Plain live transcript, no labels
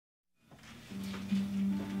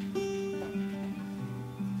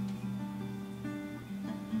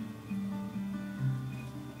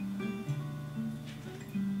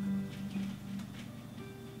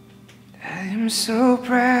am so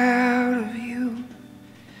proud of you.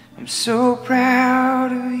 I'm so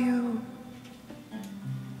proud of you.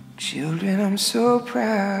 Children, I'm so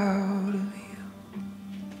proud of you.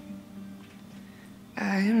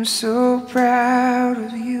 I am so proud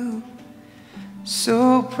of you.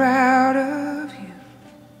 So proud of you.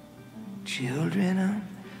 Children, I'm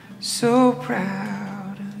so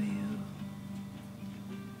proud of you.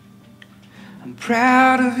 I'm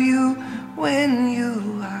proud of you when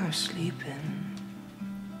you are sleeping.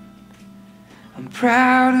 I'm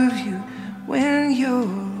proud of you when you're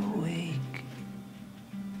awake.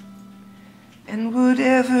 And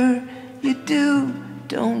whatever you do,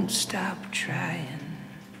 don't stop trying.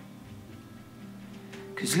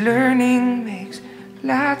 'Cause learning makes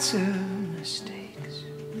lots of mistakes.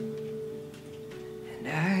 And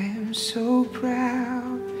I am so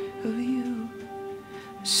proud of you.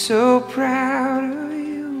 So proud of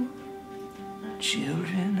you.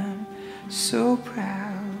 Children, I'm so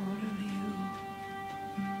proud of you.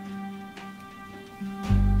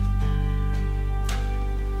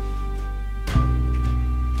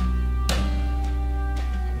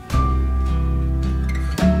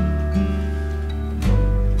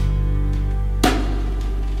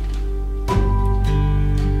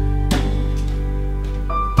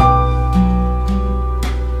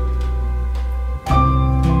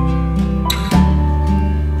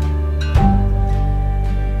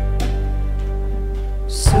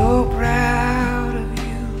 So proud of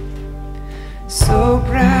you, so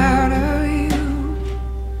proud of you.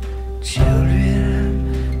 Children,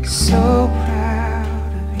 I'm so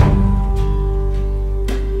proud of you.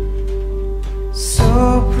 So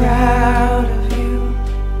proud of you,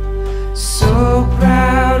 so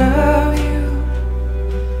proud of you.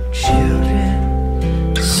 Children,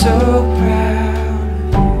 so proud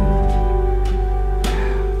of you.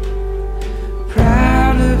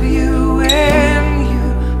 Proud of you when you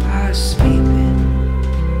are sleeping.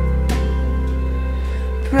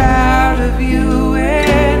 Proud of you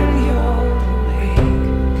when you're awake.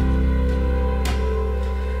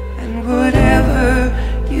 And whatever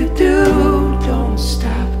you do, don't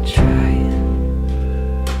stop trying.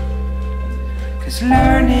 'Cause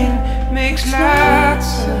learning makes lots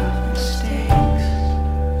of mistakes.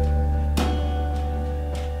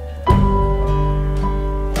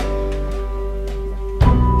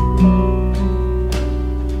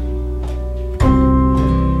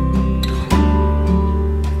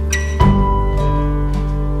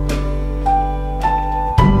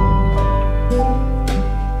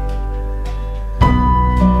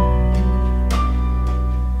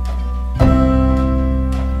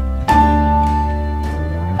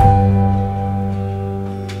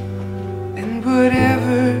 And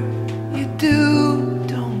whatever you do,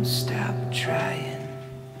 don't stop trying.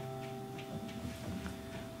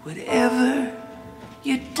 Whatever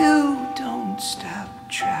you do, don't stop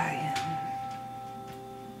trying.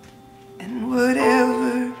 And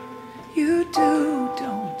whatever you do,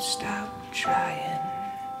 don't stop trying.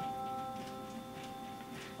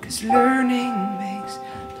 'Cause learning makes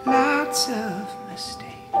lots of mistakes.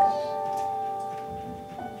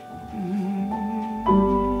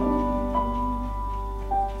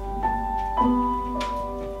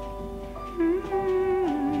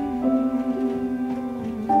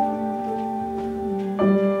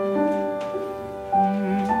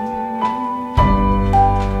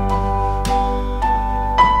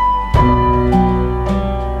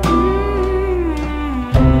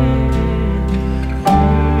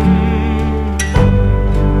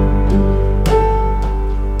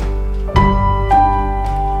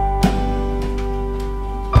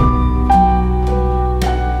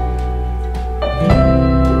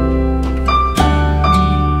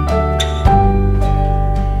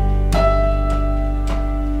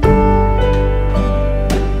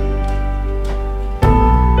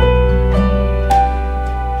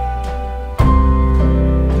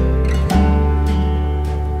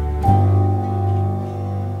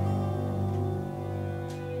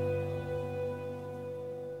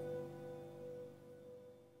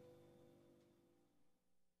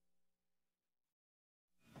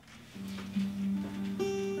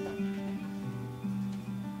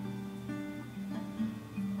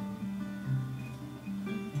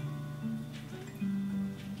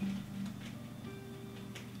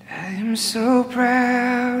 I am so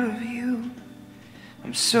proud of you.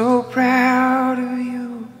 I'm so proud of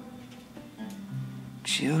you.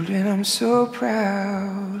 Children, I'm so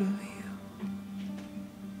proud of you.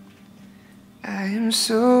 I am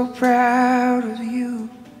so proud of you.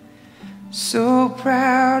 So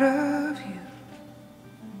proud of you.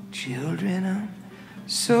 Children, I'm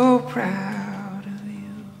so proud of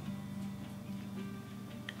you.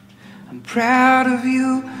 I'm proud of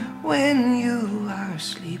you when you are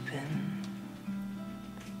sleeping.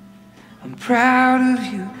 I'm proud of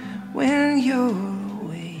you when you're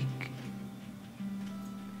awake.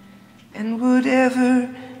 And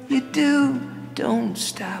whatever you do, don't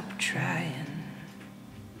stop trying.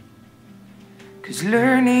 'Cause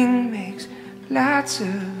learning makes lots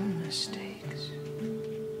of mistakes.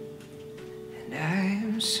 And I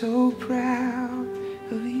am so proud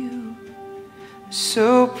of you,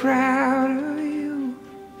 so proud of you.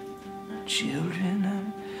 Children,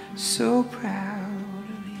 I'm so proud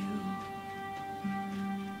of you.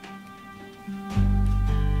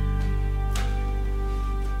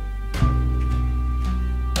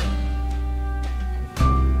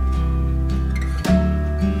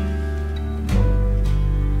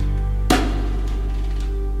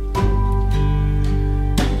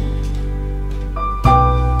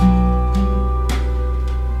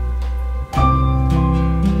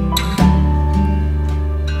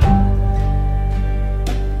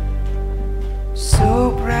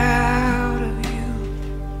 So proud of you,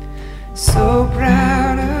 so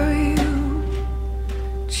proud of you.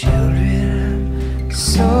 Children, I'm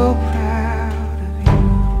so proud of you.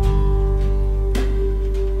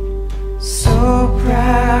 So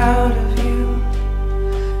proud of you,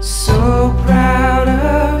 so proud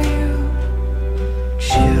of you.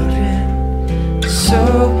 Children, so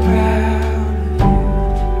proud of you.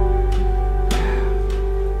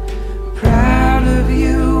 Proud of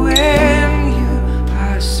you when you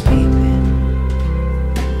are sleeping.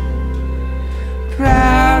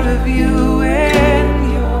 Proud of you when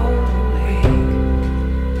you're awake.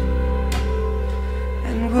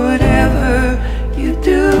 And whatever you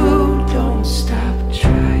do, don't stop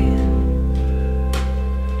trying.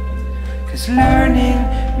 'Cause learning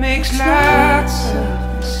makes lots of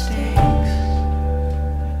mistakes.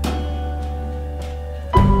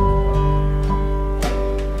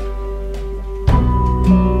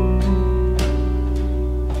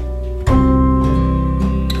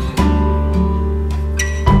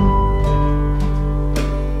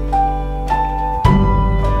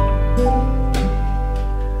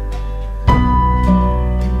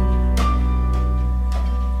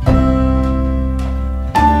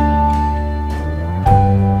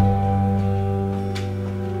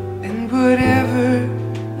 Whatever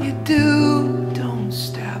you do, don't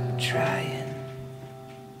stop trying.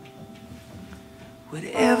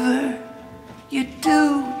 Whatever you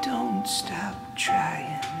do, don't stop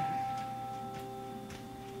trying.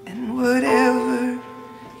 And whatever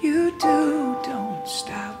you do, don't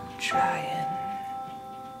stop trying.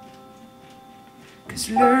 'Cause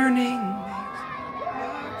learning